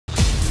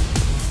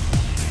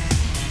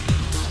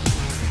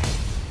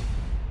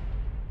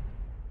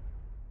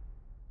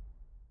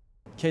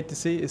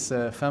KTC is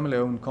a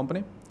family-owned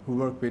company who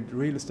work with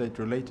real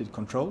estate-related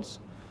controls.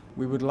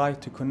 We would like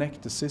to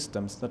connect the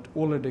systems that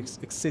already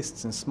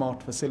exist in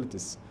smart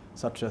facilities,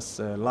 such as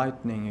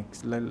lighting,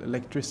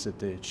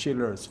 electricity,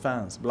 chillers,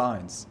 fans,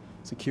 blinds,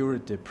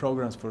 security,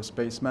 programs for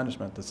space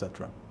management,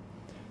 etc.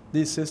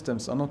 These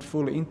systems are not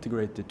fully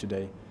integrated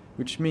today,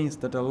 which means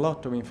that a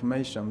lot of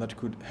information that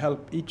could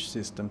help each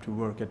system to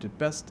work at its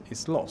best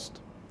is lost.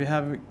 We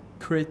have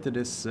created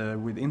this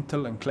with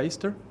Intel and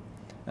Kista,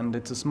 and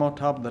it's a smart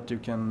hub that you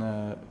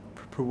can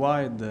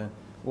provide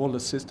all the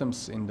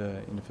systems in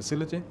the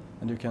facility,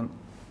 and you can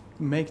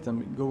make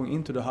them going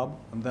into the hub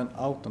and then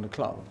out on the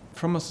cloud.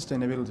 From a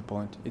sustainability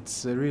point,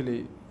 it's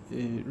really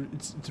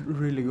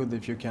good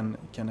if you can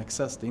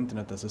access the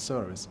internet as a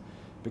service,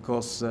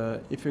 because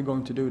if you're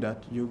going to do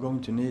that, you're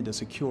going to need a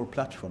secure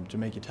platform to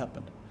make it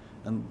happen,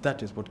 and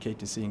that is what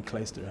KTC and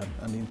Kista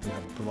and Intel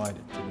have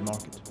provided to the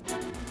market.